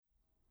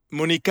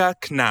Monika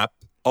Knapp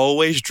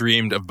always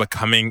dreamed of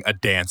becoming a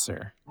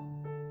dancer.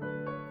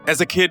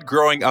 As a kid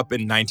growing up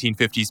in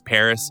 1950s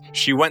Paris,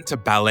 she went to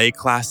ballet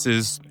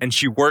classes and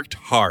she worked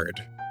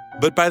hard.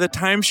 But by the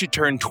time she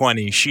turned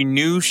 20, she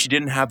knew she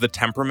didn't have the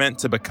temperament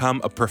to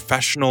become a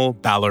professional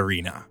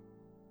ballerina.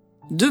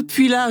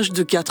 Depuis l'âge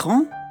de 4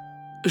 ans,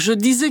 je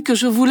disais que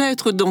je voulais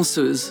être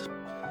danseuse.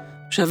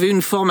 J'avais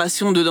une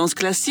formation de danse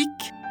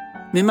classique,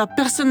 mais ma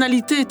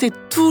personnalité était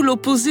tout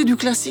l'opposé du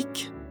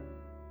classique.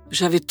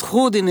 J'avais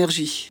trop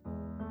d'énergie.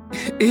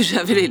 Et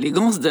j'avais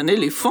l'élégance d'un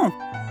éléphant.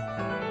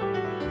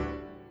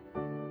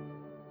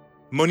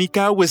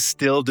 Monika was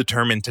still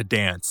determined to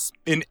dance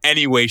in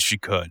any way she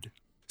could.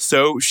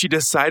 So she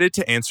decided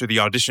to answer the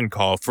audition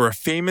call for a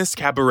famous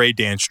cabaret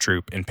dance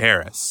troupe in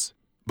Paris.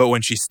 But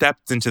when she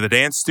stepped into the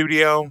dance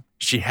studio,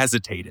 she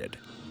hesitated.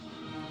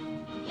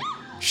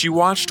 She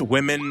watched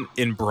women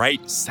in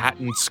bright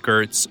satin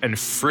skirts and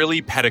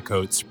frilly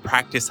petticoats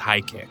practice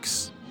high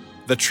kicks.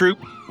 The troupe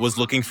was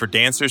looking for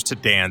dancers to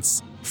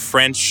dance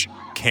French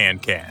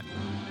Cancan.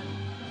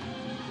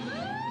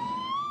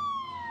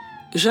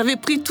 J'avais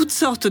pris toutes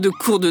sortes de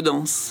cours de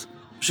danse.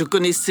 Je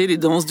connaissais les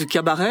danses du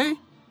cabaret,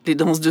 les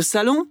danses de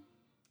salon.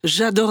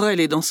 J'adorais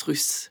les danses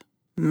russes.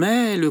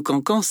 Mais le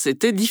cancan,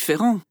 c'était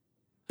différent.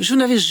 Je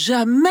n'avais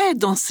jamais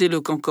dansé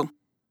le cancan.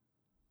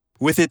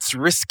 With its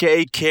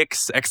risque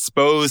kicks,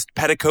 exposed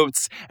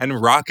petticoats,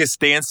 and raucous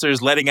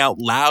dancers letting out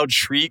loud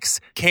shrieks,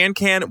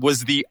 Cancan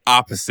was the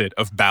opposite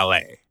of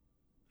ballet.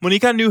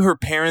 Monika knew her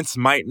parents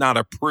might not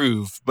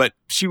approve, but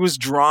she was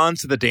drawn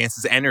to the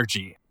dance's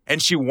energy,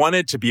 and she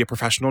wanted to be a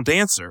professional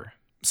dancer.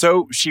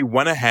 So she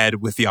went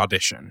ahead with the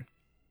audition.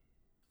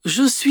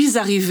 Je suis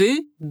arrivée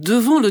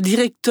devant le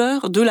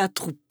directeur de la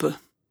troupe.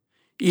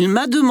 Il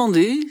m'a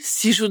demandé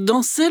si je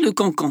dansais le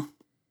cancan.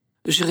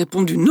 J'ai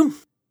répondu non.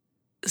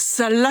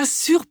 Ça l'a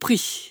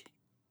surpris.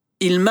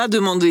 Il m'a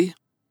demandé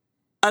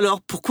 «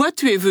 Alors pourquoi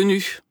tu es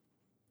venue ?»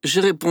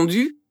 J'ai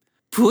répondu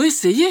 « Pour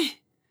essayer ».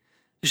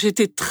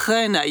 J'étais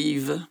très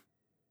naïve.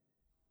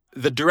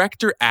 The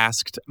director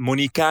asked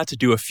Monika to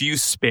do a few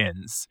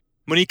spins.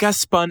 Monika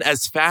spun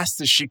as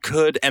fast as she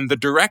could, and the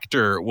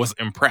director was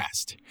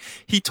impressed.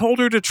 He told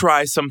her to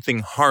try something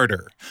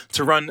harder,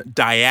 to run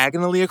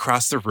diagonally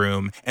across the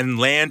room and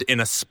land in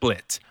a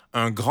split,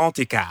 un grand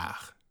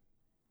écart.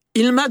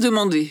 Il m'a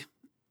demandé «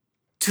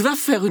 Tu vas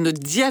faire une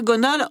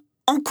diagonale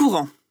en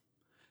courant.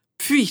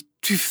 Puis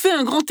tu fais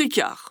un grand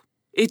écart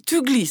et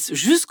tu glisses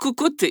jusqu'au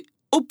côté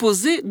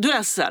opposé de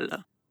la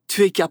salle.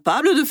 Tu es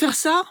capable de faire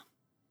ça ?»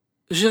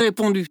 J'ai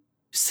répondu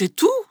 « C'est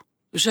tout ?»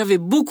 J'avais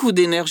beaucoup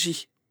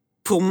d'énergie.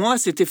 Pour moi,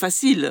 c'était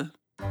facile.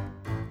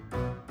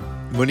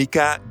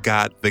 Monika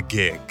got the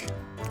gig.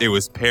 It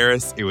was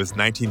Paris, it was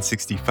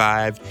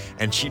 1965,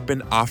 and she'd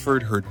been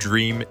offered her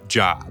dream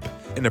job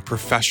in a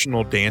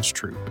professional dance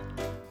troupe.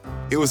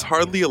 It was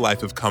hardly a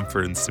life of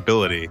comfort and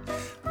stability,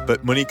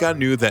 but Monika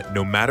knew that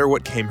no matter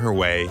what came her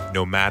way,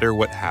 no matter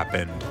what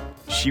happened,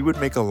 she would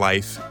make a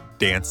life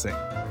dancing.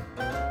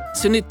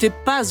 Ce n'était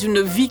pas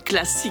une vie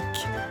classique.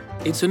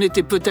 Et ce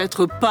n'était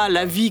peut-être pas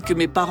la vie que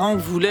mes parents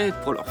voulaient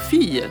pour leur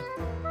fille.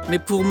 Mais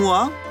pour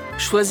moi,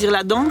 choisir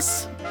la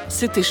danse,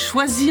 c'était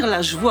choisir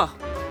la joie,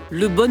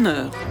 le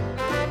bonheur.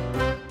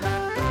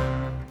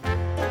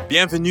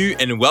 Bienvenue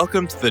and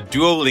welcome to the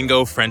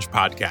Duolingo French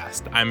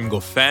podcast. I'm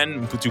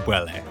Ngofen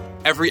Mputubuele.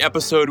 Every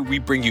episode, we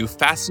bring you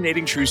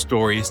fascinating true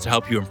stories to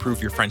help you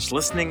improve your French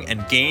listening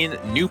and gain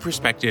new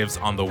perspectives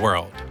on the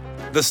world.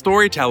 The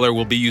storyteller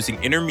will be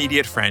using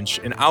intermediate French,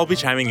 and I'll be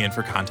chiming in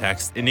for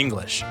context in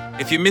English.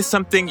 If you miss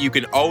something, you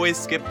can always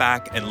skip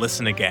back and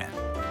listen again.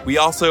 We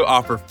also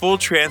offer full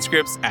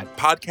transcripts at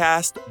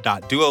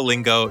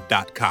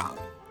podcast.duolingo.com.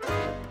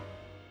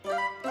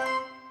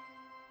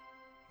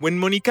 When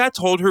Monika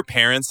told her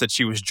parents that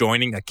she was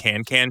joining a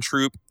Cancan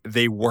troupe,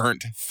 they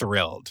weren't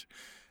thrilled.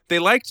 They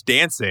liked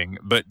dancing,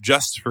 but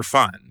just for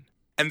fun.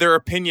 And their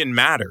opinion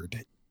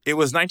mattered. It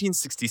was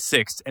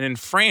 1966, and in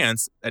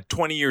France, at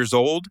 20 years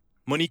old,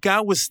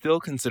 Monika was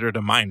still considered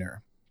a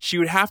minor. She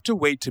would have to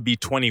wait to be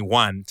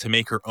 21 to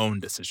make her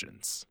own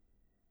decisions.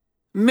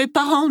 Mes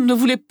parents ne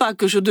voulaient pas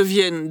que je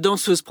devienne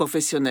danseuse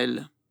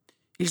professionnelle.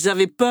 Ils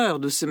avaient peur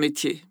de ce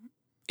métier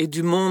et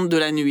du monde de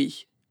la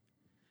nuit.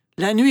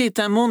 La nuit est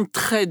un monde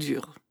très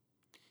dur.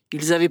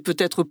 Ils avaient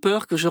peut-être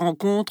peur que je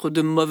rencontre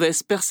de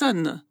mauvaises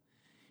personnes.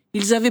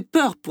 Ils avaient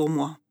peur pour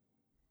moi.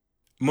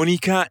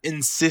 Monika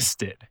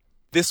insisted.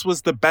 This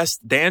was the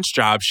best dance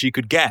job she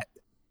could get.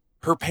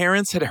 Her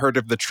parents had heard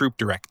of the troupe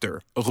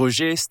director,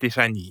 Roger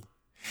Stéphanie.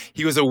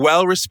 He was a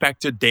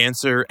well-respected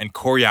dancer and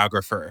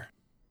choreographer.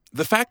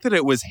 The fact that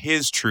it was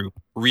his troupe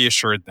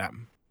reassured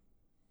them.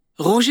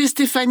 Roger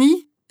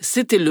Stéphanie,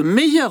 c'était le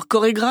meilleur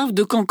chorégraphe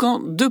de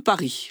cancan de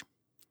Paris.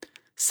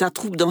 Sa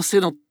troupe dansait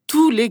dans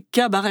tous les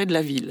cabarets de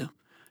la ville,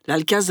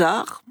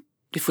 l'Alcazar,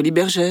 les Folies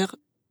Bergères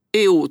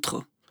et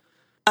autres.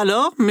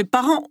 Alors, mes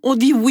parents ont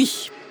dit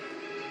oui.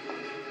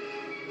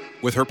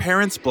 With her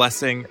parents'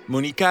 blessing,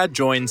 Monika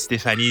joined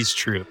Stéphanie's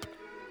troupe.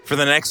 For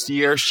the next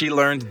year, she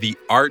learned the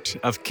art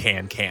of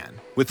Cancan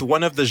with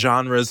one of the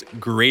genre's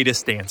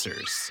greatest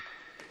dancers.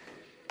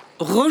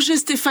 Roger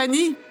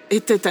Stéphanie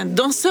était un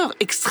danseur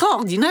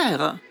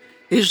extraordinaire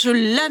et je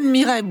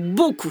l'admirais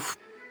beaucoup.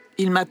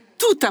 Il m'a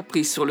tout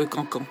appris sur le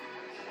cancan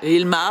et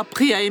il m'a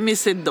appris à aimer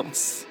cette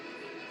danse.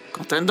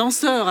 Quand un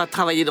danseur a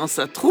travaillé dans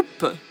sa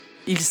troupe,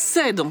 il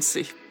sait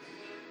danser.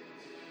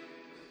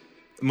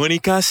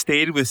 Monica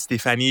stayed with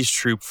Stéphanie's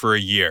troupe for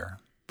a year,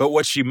 but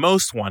what she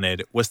most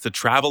wanted was to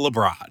travel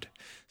abroad.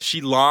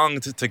 She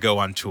longed to go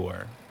on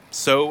tour.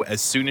 So,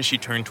 as soon as she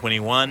turned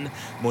 21,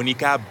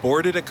 Monica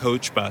boarded a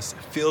coach bus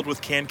filled with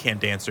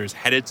Cancan dancers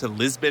headed to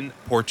Lisbon,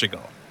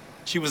 Portugal.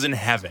 She was in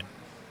heaven,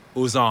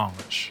 aux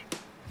anges.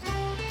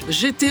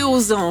 J'étais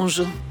aux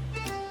anges.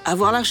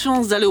 Avoir la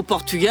chance d'aller au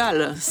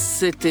Portugal,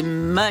 c'était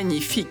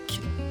magnifique.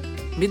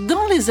 Mais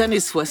dans les années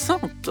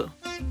 60,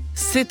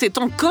 c'était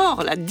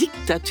encore la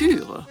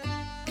dictature.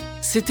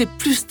 C'était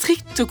plus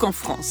strict qu'en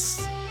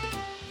France.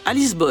 À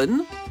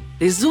Lisbonne,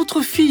 les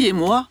autres filles et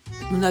moi,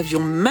 nous n'avions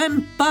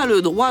même pas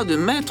le droit de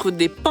mettre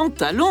des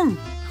pantalons.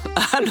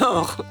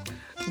 Alors,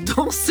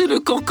 danser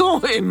le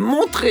cancan et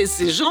montrer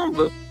ses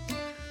jambes,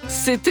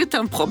 c'était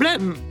un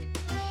problème.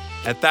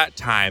 At that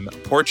time,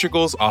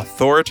 Portugal's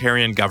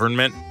authoritarian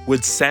government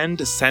would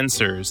send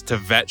censors to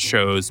vet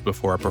shows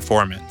before a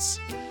performance.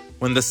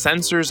 When the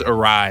censors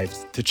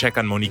arrived to check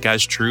on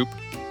Monica's troupe,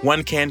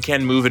 one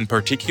can-can move in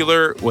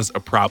particular was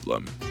a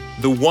problem.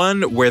 The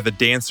one where the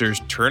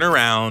dancers turn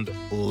around,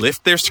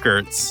 lift their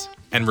skirts,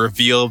 and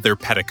reveal their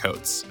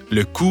petticoats,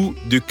 le coup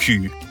de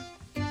cul.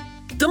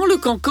 Dans le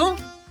cancan,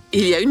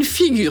 il y a une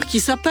figure qui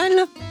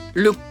s'appelle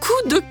le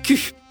coup de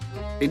cul.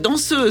 Les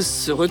danseuses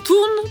se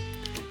retournent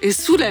et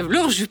soulèvent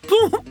leurs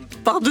jupons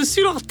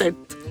par-dessus leur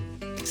tête.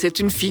 C'est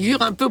une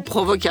figure un peu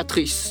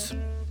provocatrice.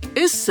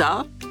 Et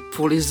ça,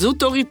 pour les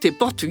autorités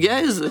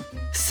portugaises,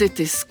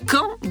 c'était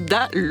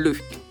scandaleux.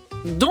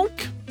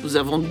 Donc, nous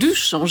avons dû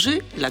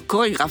changer la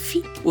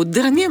chorégraphie au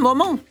dernier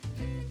moment.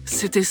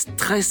 C'était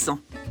stressant.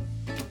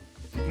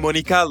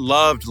 Monica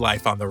loved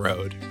life on the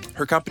road.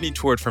 Her company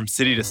toured from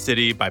city to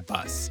city by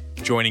bus,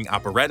 joining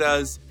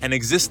operettas and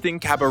existing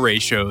cabaret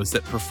shows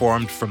that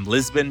performed from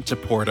Lisbon to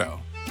Porto.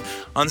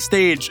 On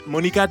stage,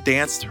 Monica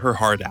danced her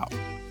heart out.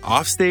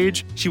 Off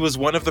stage, she was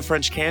one of the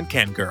French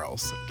Cancan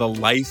girls, the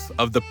life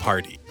of the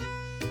party.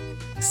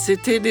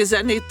 C'était des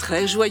années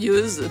très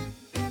joyeuses.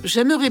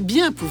 J'aimerais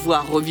bien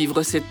pouvoir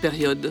revivre cette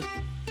période.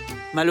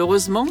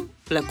 Malheureusement,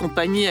 la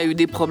compagnie a eu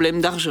des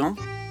problèmes d'argent.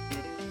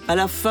 À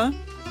la fin,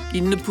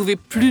 ils ne pouvaient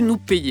plus nous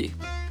payer.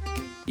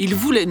 Ils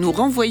voulaient nous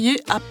renvoyer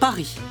à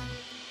Paris.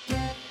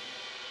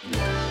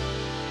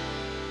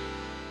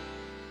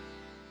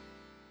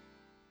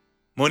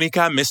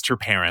 Monica missed her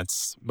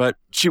parents, but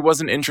she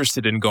wasn't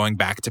interested in going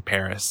back to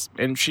Paris,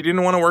 and she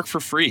didn't want to work for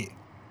free.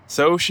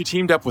 So she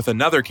teamed up with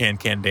another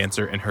can-can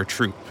dancer in her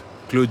troupe,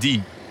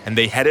 Claudie, and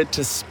they headed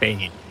to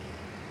Spain.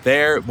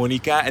 There,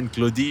 Monica and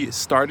Claudie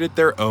started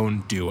their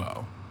own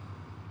duo.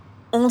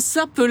 On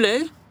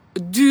s'appelait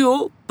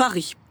Duo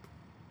Paris.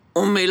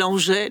 On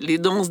mélangeait les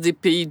danses des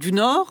pays du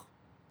Nord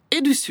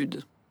et du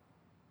Sud.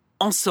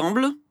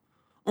 Ensemble,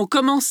 on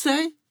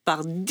commençait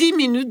par 10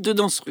 minutes de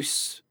danse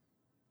russe.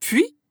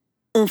 Puis,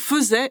 on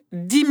faisait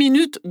 10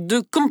 minutes de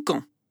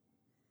cancan.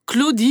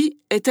 Claudie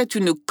était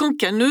une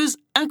cancaneuse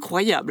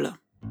incroyable.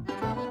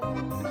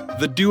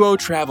 The duo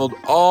traveled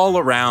all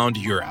around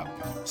Europe.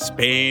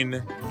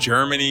 Spain,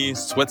 Germany,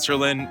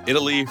 Switzerland,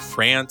 Italy,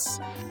 France.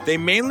 They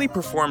mainly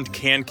performed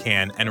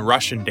can-can and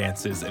Russian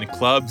dances in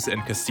clubs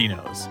and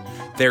casinos.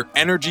 Their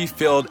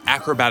energy-filled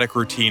acrobatic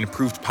routine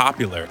proved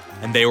popular,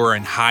 and they were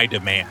in high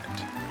demand.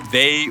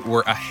 They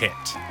were a hit.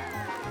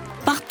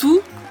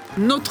 Partout,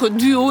 notre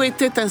duo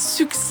était un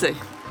succès.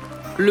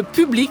 Le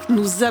public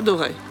nous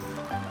adorait.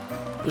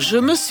 Je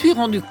me suis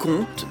rendu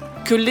compte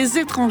que les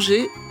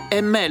étrangers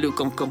aimaient le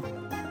cancan,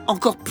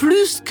 encore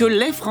plus que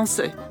les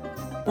Français.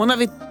 On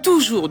avait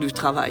toujours du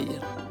travail.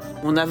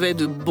 On avait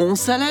de bons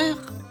salaires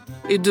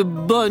et de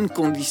bonnes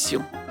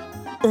conditions.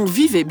 On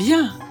vivait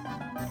bien.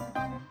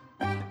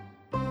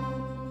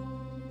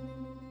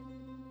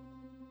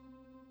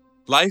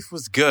 Life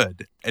was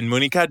good, and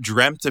Monica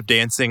dreamt of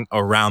dancing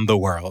around the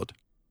world.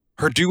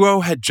 Her duo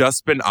had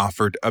just been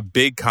offered a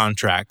big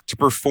contract to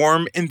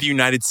perform in the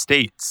United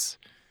States.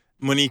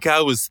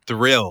 Monica was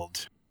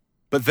thrilled.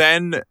 But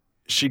then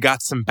she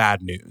got some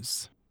bad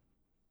news.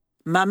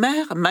 Ma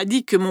mère m'a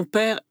dit que mon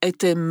père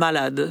était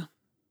malade,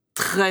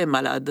 très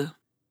malade.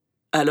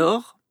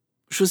 Alors,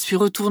 je suis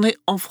retournée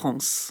en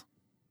France.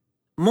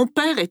 Mon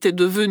père était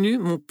devenu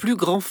mon plus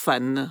grand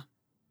fan.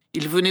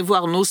 Il venait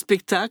voir nos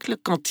spectacles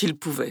quand il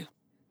pouvait.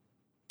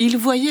 Il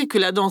voyait que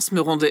la danse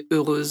me rendait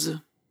heureuse.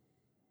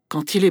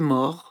 Quand il est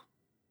mort,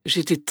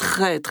 j'étais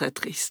très très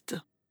triste.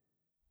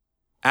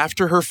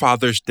 After her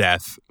father's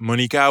death,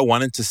 Monica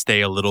wanted to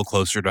stay a little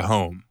closer to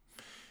home.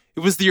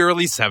 It was the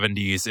early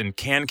 70s and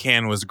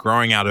can-can was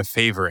growing out of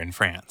favor in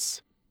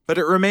France. But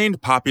it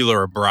remained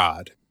popular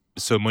abroad,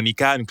 so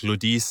Monica and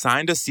Claudie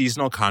signed a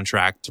seasonal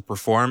contract to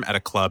perform at a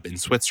club in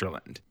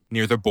Switzerland,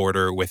 near the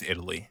border with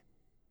Italy.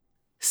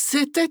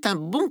 C'était un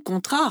bon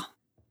contrat.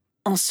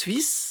 En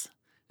Suisse,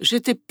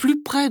 j'étais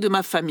plus près de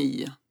ma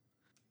famille.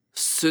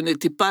 Ce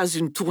n'était pas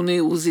une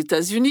tournée aux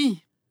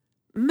États-Unis,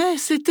 mais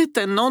c'était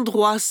un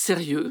endroit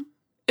sérieux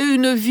et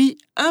une vie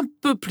un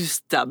peu plus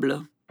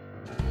stable.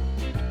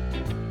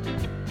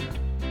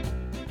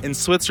 In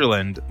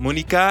Switzerland,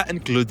 Monica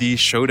and Gludi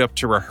showed up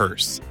to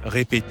rehearse,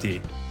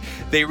 répéter.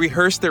 They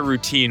rehearsed their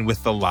routine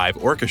with the live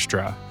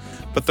orchestra,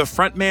 but the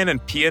frontman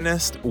and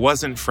pianist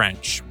wasn't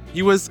French.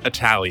 He was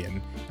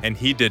Italian, and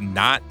he did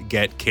not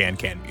get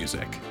can-can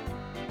music.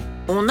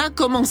 On a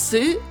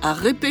commencé à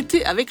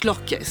répéter avec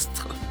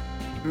l'orchestre,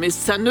 mais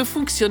ça ne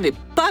fonctionnait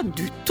pas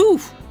du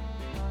tout.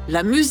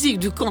 La musique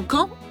du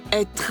cancan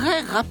est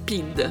très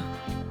rapide.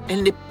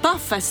 Elle n'est pas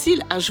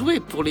facile à jouer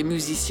pour les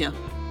musiciens.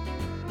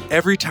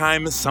 Every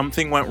time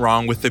something went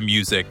wrong with the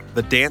music,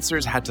 the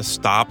dancers had to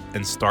stop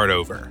and start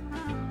over.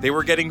 They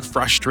were getting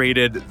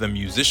frustrated, the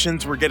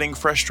musicians were getting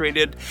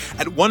frustrated.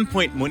 At one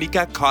point,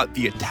 Monica caught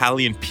the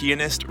Italian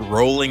pianist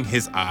rolling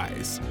his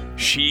eyes.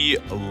 She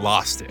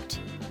lost it.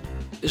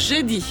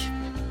 J'ai dit,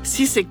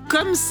 si c'est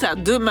comme ça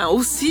demain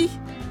aussi,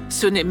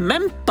 ce n'est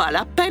même pas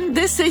la peine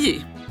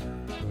d'essayer.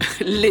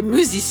 Les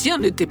musiciens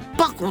n'étaient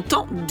pas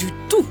contents du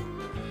tout.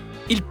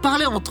 Ils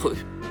parlaient entre eux.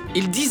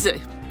 Ils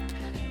disaient,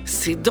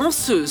 ces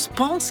danseuses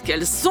pensent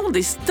qu'elles sont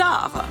des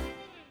stars.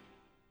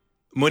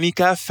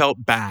 Monica felt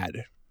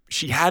bad.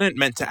 She hadn't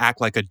meant to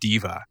act like a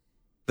diva.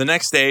 The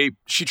next day,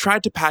 she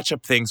tried to patch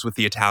up things with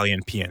the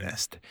Italian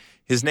pianist.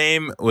 His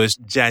name was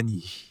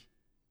Gianni.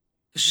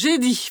 J'ai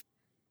dit,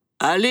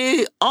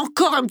 allez,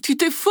 encore un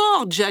petit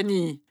effort,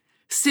 Gianni.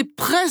 C'est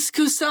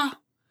presque ça.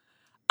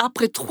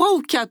 Après 3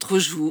 ou 4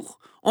 jours,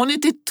 on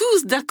était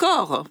tous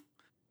d'accord.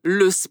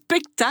 Le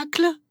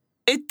spectacle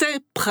était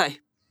prêt.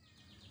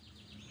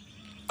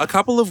 A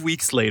couple of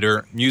weeks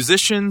later,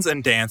 musicians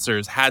and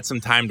dancers had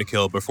some time to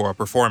kill before a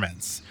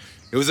performance.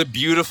 It was a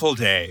beautiful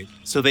day,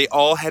 so they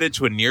all headed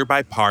to a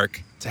nearby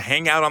park to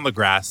hang out on the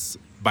grass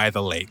by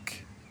the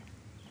lake.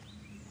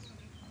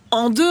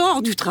 En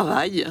dehors du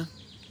travail,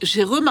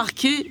 j'ai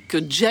remarqué que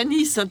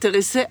Gianni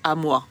s'intéressait à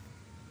moi.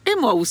 Et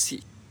moi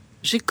aussi.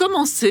 J'ai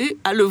commencé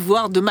à le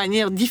voir de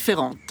manière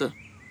différente.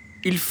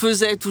 Il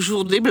faisait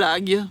toujours des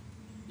blagues.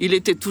 Il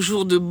était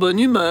toujours de bonne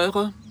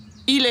humeur.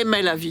 Il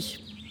aimait la vie.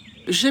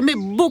 J'aimais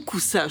beaucoup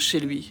ça chez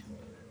lui.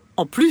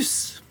 En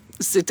plus,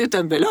 c'était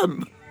un bel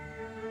homme.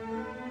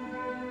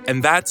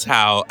 And that's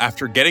how,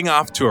 after getting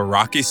off to a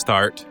rocky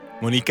start,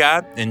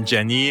 Monica and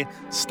Gianni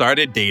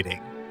started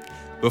dating.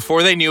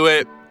 Before they knew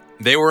it,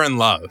 they were in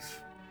love.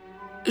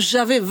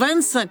 J'avais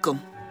 25 ans.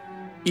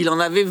 Il en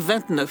avait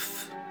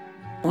 29.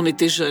 On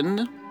était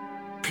jeunes,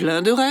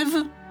 pleins de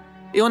rêves,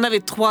 et on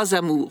avait 3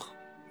 amours.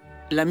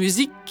 La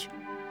musique,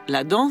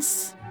 la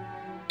danse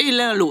et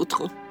l'un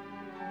l'autre.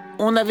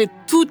 On avait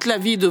toute la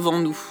vie devant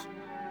nous.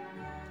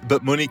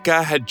 But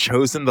Monica had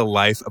chosen the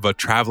life of a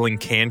traveling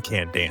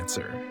can-can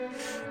dancer.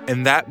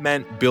 And that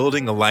meant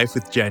building a life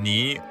with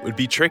Gianni would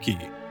be tricky.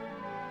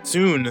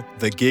 Soon,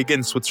 the gig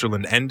in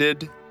Switzerland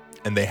ended,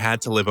 and they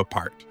had to live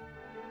apart.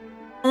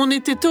 On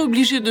était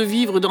obligés de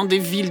vivre dans des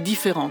villes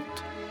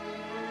différentes.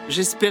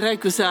 J'espérais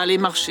que ça allait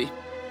marcher.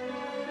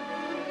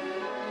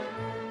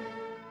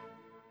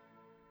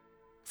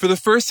 For the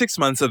first 6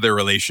 months of their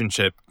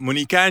relationship,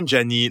 Monica and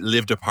Gianni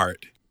lived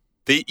apart.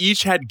 They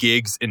each had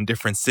gigs in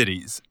different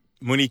cities.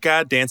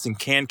 Monica dancing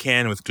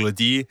can-can with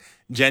Gludi,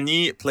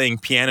 Gianni playing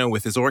piano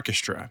with his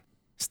orchestra.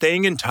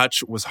 Staying in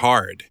touch was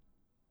hard.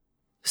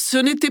 Ce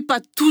n'était pas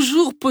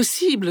toujours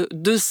possible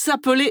de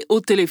s'appeler au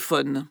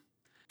téléphone.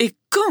 Et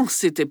quand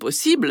c'était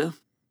possible,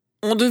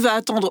 on devait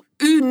attendre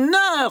 1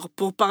 heure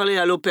pour parler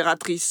à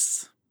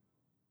l'opératrice.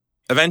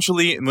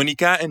 Eventually,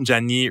 Monica and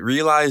Gianni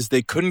realized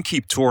they couldn't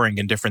keep touring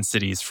in different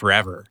cities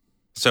forever.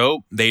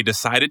 So they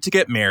decided to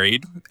get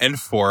married and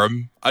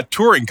form a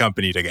touring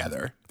company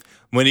together.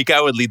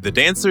 Monica would lead the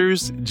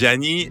dancers,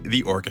 Gianni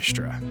the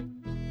orchestra.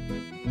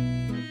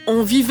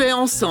 On vivait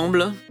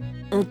ensemble,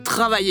 on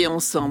travaillait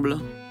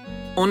ensemble.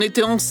 On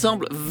était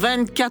ensemble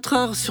 24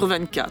 heures sur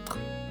 24.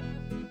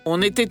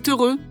 On était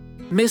heureux,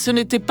 mais ce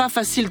n'était pas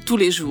facile tous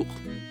les jours.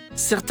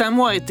 Certains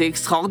mois étaient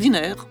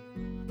extraordinaires,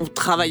 on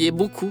travaillait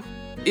beaucoup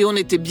et on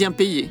était bien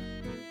payé.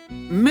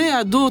 Mais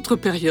à d'autres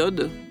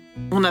périodes,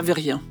 on n'avait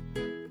rien.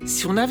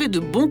 Si on avait de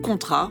bons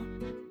contrats,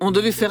 on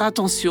devait faire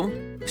attention,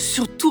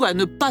 surtout à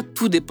ne pas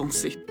tout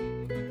dépenser.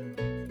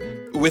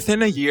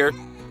 Within a year,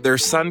 their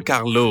son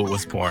Carlo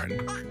was born.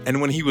 And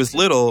when he was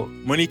little,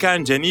 Monica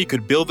and Gianni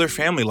could build their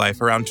family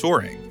life around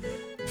touring.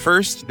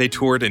 First, they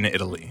toured in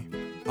Italy.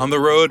 On the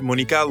road,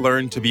 Monica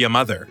learned to be a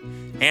mother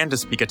and to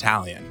speak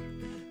Italian.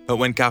 But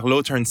when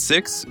Carlo turned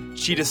 6,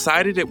 she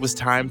decided it was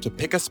time to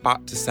pick a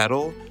spot to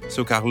settle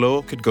so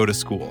Carlo could go to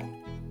school.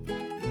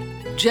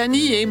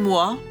 Gianni et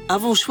moi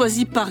avons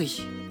choisi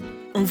Paris.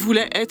 On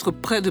voulait être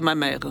près de ma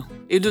mère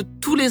et de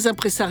tous les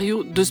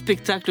impresarios de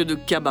spectacles de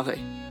cabaret.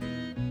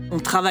 On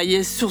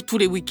travaillait surtout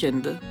les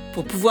week-ends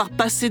pour pouvoir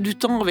passer du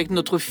temps avec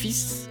notre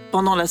fils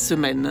pendant la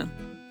semaine.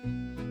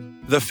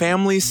 The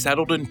family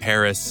settled in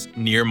Paris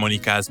near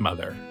Monica's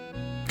mother.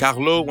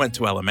 Carlo went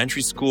to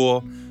elementary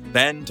school,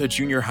 then to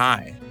junior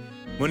high.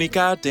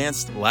 Monica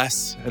danced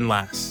less and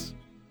less.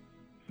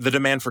 The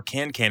demand for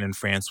Cancan in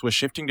France was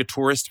shifting to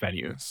tourist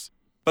venues.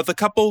 But the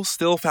couple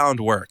still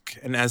found work,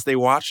 and as they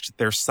watched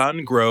their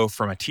son grow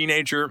from a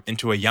teenager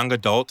into a young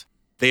adult,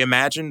 they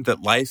imagined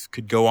that life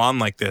could go on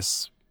like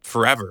this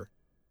forever.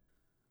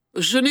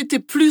 Je n'étais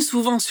plus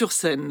souvent sur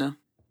scène.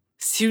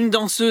 Si une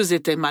danseuse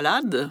était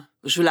malade,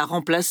 je la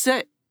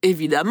remplaçais,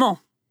 évidemment.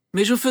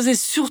 Mais je faisais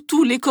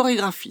surtout les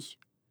chorégraphies.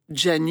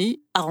 Gianni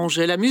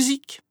arrangeait la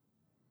musique.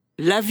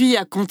 La vie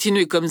a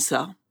continué comme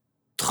ça,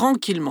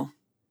 tranquillement.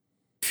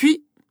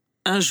 Puis,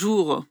 un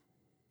jour,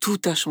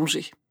 tout a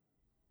changé.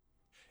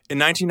 In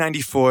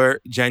 1994,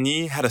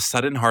 Gianni had a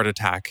sudden heart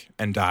attack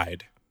and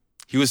died.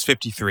 He was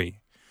 53.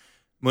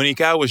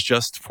 Monica was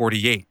just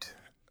 48.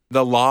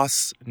 The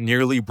loss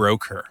nearly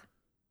broke her.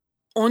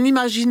 On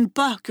n'imagine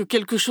pas que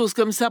quelque chose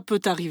comme ça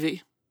peut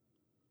arriver.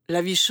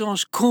 La vie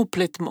change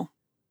complètement.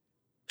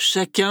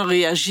 Chacun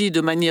réagit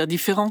de manière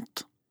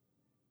différente.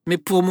 Mais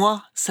pour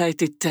moi, ça a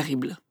été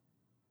terrible.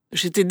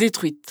 J'étais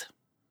détruite.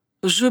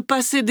 Je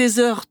passais des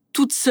heures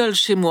toute seule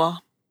chez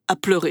moi, à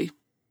pleurer.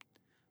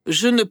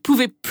 Je ne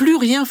pouvais plus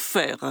rien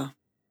faire.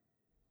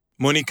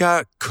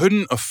 Monica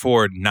couldn't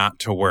afford not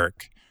to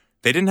work.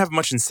 They didn't have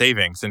much in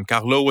savings, and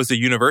Carlo was a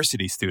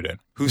university student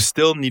who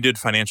still needed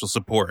financial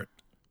support.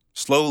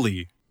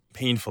 Slowly,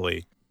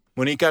 painfully,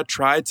 Monica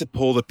tried to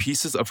pull the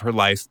pieces of her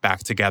life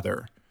back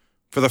together.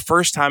 For the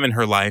first time in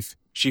her life,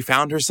 she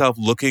found herself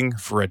looking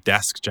for a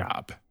desk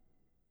job.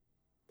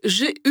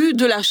 J'ai eu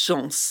de la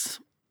chance.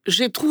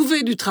 J'ai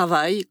trouvé du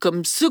travail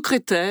comme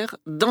secrétaire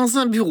dans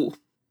un bureau.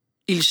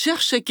 Il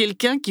cherchait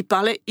quelqu'un qui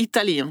parlait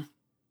italien.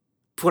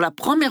 Pour la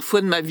première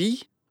fois de ma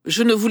vie,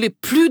 je ne voulais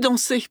plus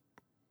danser.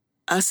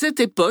 À cette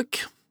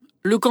époque,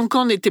 le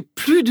cancan n'était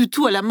plus du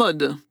tout à la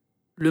mode.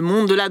 Le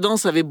monde de la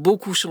danse avait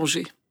beaucoup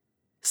changé.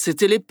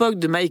 C'était l'époque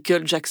de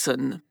Michael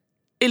Jackson.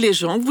 Et les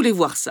gens voulaient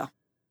voir ça.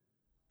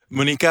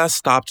 Monica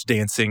stopped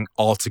dancing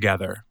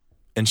altogether,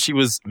 and she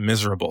was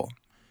miserable.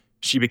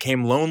 She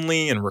became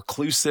lonely and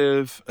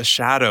reclusive, a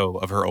shadow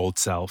of her old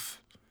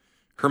self.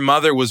 Her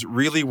mother was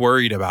really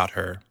worried about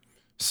her,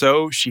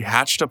 so she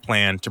hatched a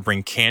plan to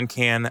bring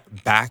Cancan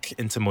back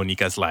into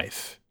Monica's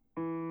life.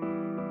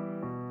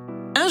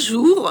 Un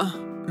jour,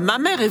 ma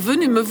mère est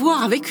venue me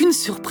voir avec une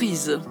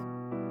surprise.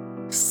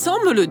 Sans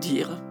me le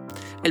dire,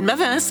 elle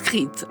m'avait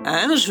inscrite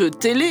à un jeu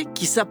télé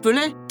qui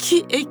s'appelait «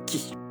 Qui est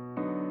qui ?».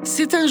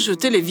 C'est un jeu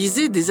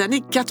télévisé des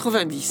années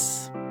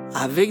 90,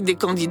 avec des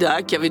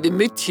candidats qui avaient des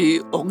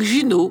métiers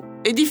originaux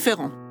et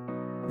différents.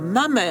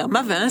 Ma mère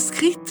m'avait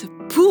inscrite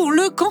pour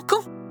le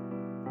cancan.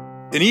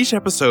 In each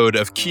episode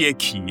of Qui est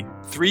qui,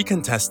 3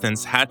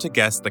 contestants had to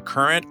guess the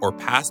current or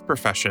past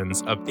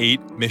professions of 8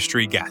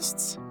 mystery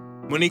guests.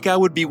 Monica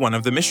would be one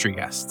of the mystery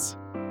guests.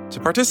 To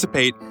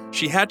participate,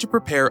 she had to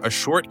prepare a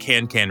short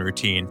Cancan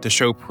routine to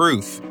show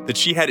proof that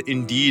she had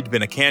indeed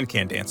been a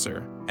Cancan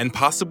dancer, and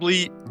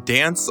possibly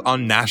dance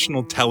on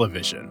national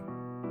television.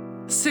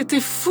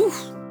 C'était fou.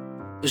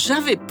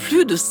 J'avais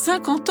plus de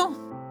 50 ans.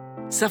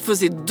 Ça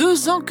faisait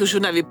 2 ans que je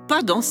n'avais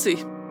pas dansé.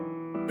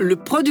 Le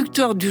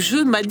producteur du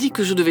jeu m'a dit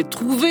que je devais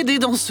trouver des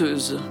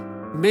danseuses.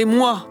 Mais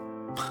moi,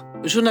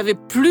 je n'avais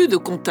plus de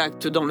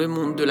contact dans le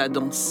monde de la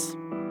danse.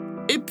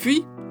 Et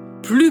puis,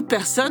 plus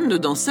personne ne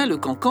dansait le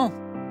cancan.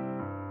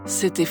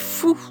 C'était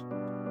fou.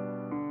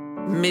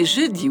 Mais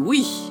j'ai dit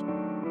oui.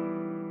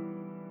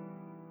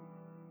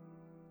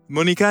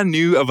 Monica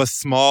knew of a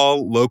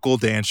small local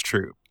dance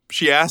troupe.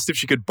 She asked if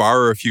she could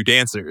borrow a few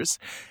dancers.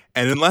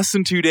 And in less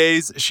than 2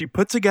 days, she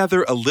put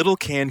together a little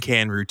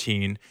Cancan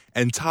routine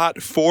and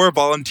taught 4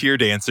 volunteer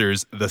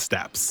dancers the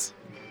steps.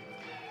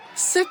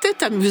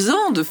 C'était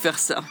amusant de faire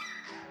ça.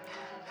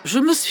 Je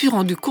me suis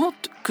rendu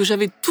compte que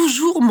j'avais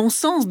toujours mon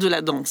sens de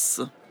la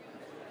danse.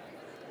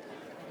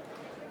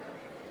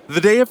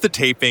 The day of the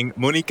taping,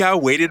 Monica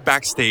waited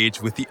backstage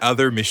with the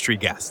other mystery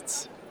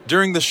guests.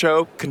 During the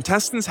show,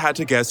 contestants had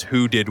to guess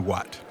who did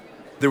what.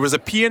 There was a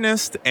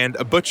pianist and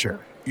a butcher,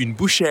 une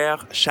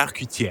bouchère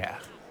charcutière.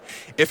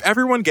 If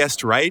everyone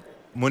guessed right,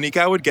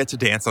 Monica would get to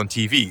dance on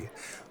TV.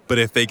 But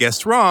if they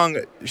guessed wrong,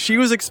 she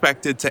was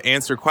expected to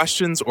answer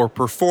questions or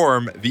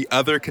perform the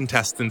other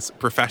contestants'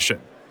 profession.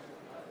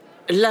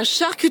 La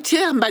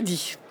charcutière m'a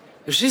dit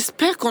 «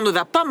 J'espère qu'on ne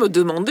va pas me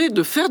demander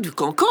de faire du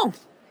cancan. »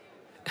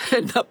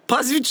 Elle n'a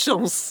pas eu de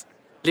chance.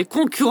 Les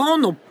concurrents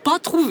n'ont pas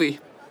trouvé.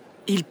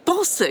 Ils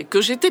pensaient que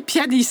j'étais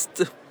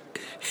pianiste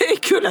et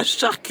que la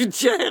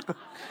charcutière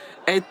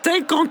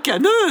était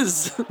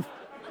cancaneuse.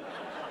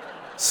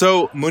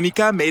 So,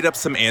 Monica made up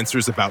some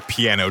answers about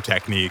piano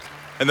technique,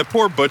 and the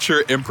poor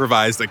butcher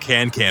improvised a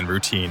can-can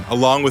routine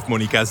along with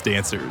Monica's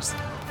dancers.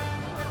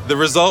 The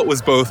result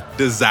was both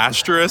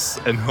disastrous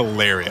and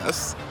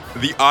hilarious.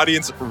 The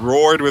audience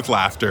roared with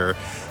laughter,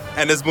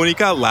 and as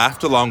Monica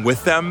laughed along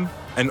with them,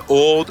 an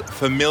old,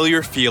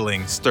 familiar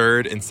feeling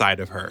stirred inside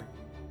of her.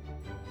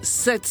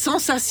 Cette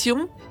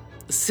sensation,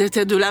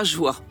 c'était de la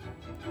joie.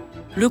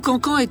 Le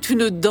cancan est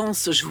une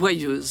danse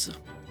joyeuse.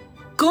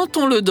 Quand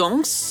on le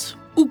danse,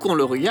 ou qu'on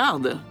le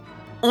regarde,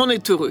 on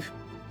est heureux.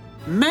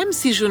 Même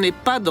si je n'ai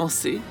pas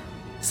dansé,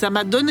 ça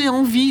m'a donné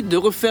envie de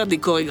refaire des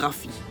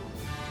chorégraphies.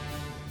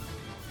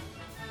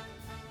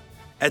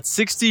 At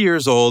 60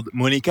 years old,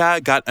 Monica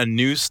got a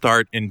new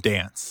start in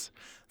dance.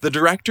 The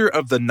director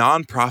of the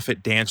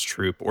non-profit dance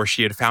troupe where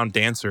she had found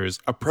dancers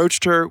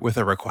approached her with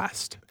a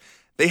request.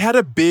 They had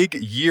a big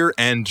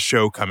year-end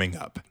show coming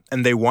up,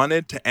 and they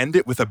wanted to end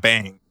it with a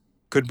bang.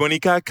 Could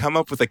Monica come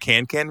up with a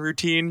Cancan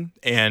routine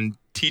and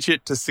teach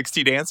it to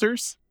 60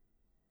 dancers?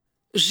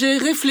 J'ai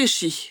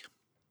réfléchi,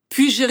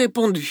 puis j'ai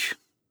répondu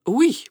 «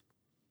 Oui,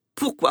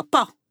 pourquoi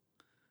pas ?»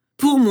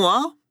 Pour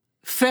moi,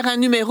 faire un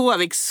numéro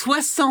avec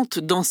 60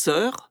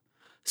 danseurs,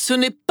 ce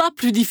n'est pas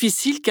plus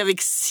difficile qu'avec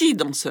 6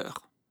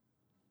 danseurs.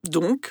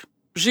 Donc,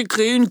 j'ai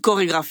créé une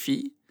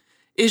chorégraphie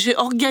et j'ai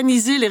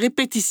organisé les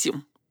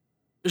répétitions.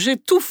 J'ai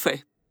tout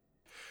fait.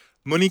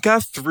 Monica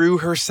threw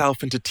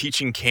herself into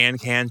teaching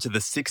Cancan to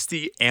the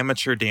 60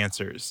 amateur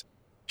dancers.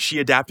 She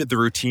adapted the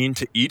routine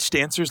to each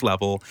dancer's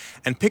level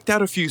and picked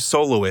out a few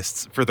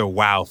soloists for the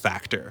wow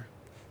factor.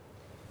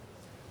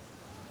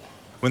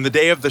 When the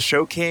day of the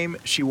show came,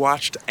 she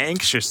watched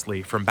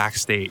anxiously from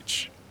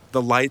backstage.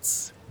 The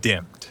lights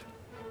dimmed.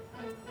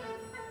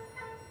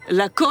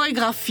 La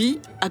chorégraphie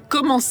a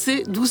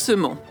commencé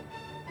doucement.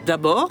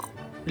 D'abord,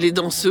 les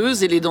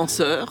danseuses et les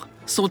danseurs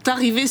sont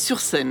arrivés sur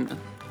scène.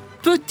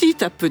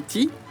 Petit à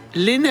petit,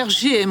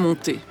 l'énergie est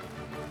montée.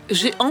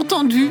 J'ai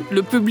entendu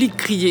le public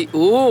crier «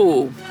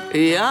 Oh !»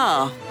 et «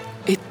 Ah !»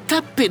 et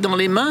taper dans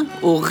les mains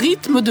au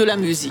rythme de la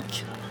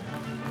musique.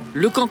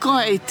 Le cancan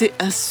a été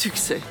un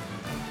succès.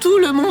 Tout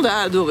le monde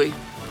a adoré.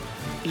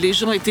 Les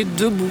gens étaient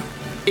debout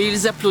et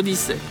ils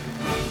applaudissaient.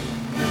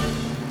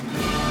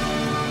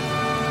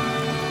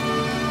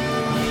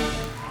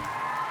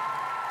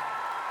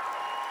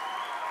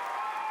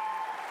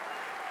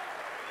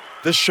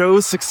 The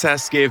show's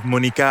success gave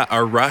Monica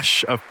a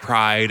rush of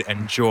pride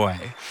and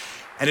joy,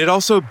 and it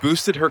also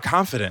boosted her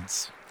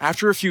confidence.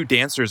 After a few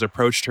dancers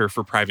approached her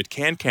for private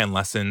Cancan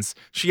lessons,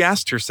 she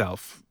asked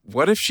herself,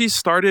 what if she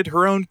started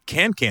her own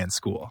Cancan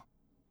school?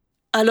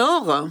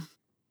 Alors,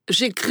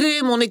 j'ai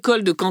créé mon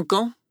école de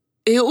cancan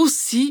et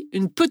aussi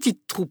une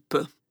petite troupe.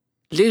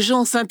 Les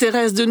gens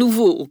s'intéressent de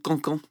nouveau au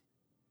cancan.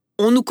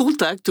 On nous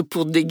contacte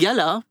pour des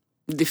galas,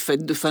 des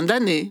fêtes de fin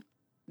d'année,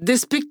 des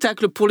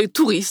spectacles pour les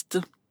touristes.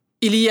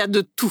 Il y a de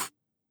tout.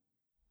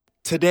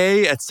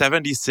 Today, at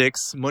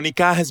 76,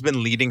 Monica has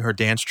been leading her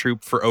dance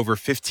troupe for over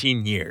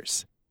 15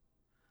 years.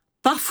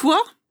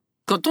 Parfois,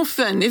 quand on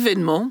fait un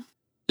événement,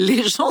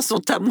 les gens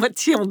sont à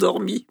moitié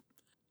endormis.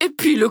 Et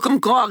puis le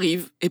cancan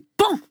arrive et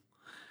pan!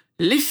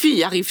 Les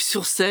filles arrivent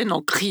sur scène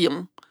en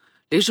criant.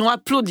 Les gens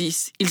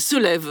applaudissent, ils se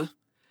lèvent.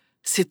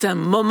 C'est un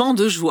moment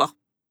de joie.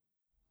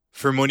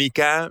 For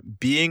Monica,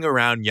 being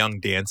around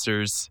young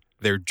dancers,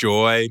 their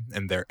joy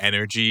and their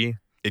energy,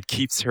 it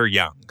keeps her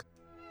young.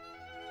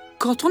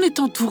 Quand on est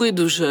entouré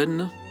de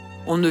jeunes,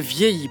 on ne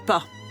vieillit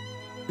pas.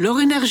 Leur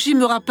énergie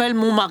me rappelle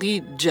mon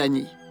mari,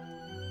 Gianni.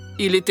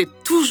 Il était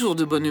toujours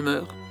de bonne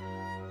humeur.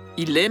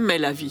 Il aimait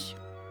la vie.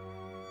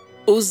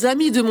 Aux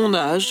amis de mon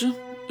âge,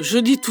 je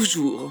dis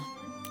toujours,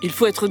 il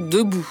faut être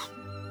debout,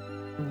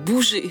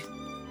 bouger,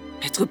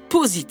 être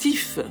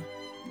positif.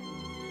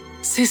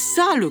 C'est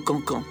ça le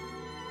cancan.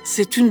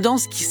 C'est une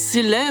danse qui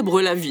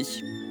célèbre la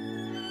vie.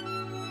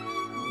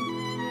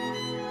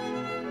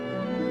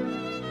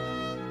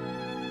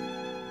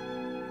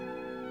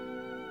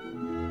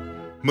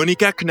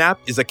 Monica Knapp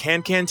is a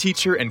Cancan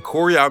teacher and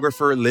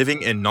choreographer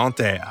living in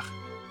Nanterre.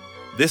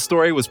 This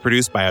story was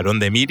produced by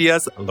Aronde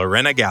Media's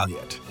Lorena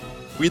Galliot.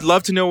 We'd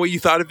love to know what you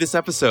thought of this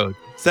episode.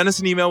 Send us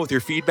an email with your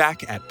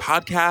feedback at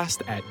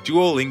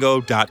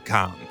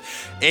podcast@duolingo.com.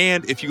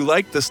 And if you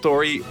liked the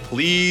story,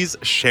 please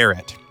share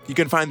it. You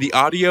can find the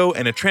audio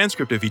and a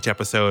transcript of each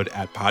episode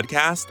at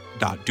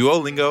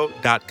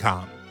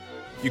podcast.duolingo.com.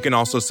 You can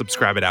also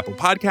subscribe at Apple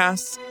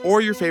Podcasts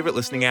or your favorite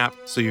listening app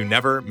so you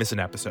never miss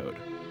an episode.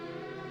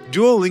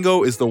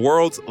 Duolingo is the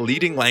world's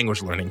leading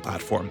language learning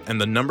platform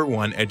and the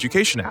 #1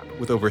 education app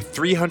with over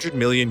 300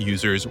 million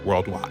users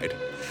worldwide.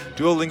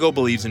 Duolingo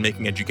believes in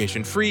making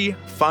education free,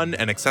 fun,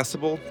 and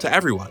accessible to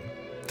everyone.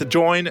 To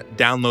join,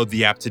 download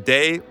the app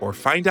today or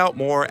find out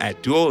more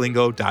at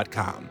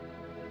duolingo.com.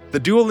 The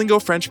Duolingo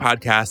French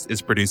podcast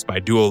is produced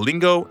by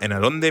Duolingo and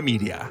Aronde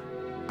Media.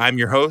 I'm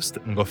your host,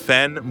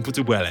 Ngofen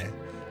Mputubuele.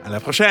 À la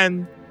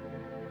prochaine!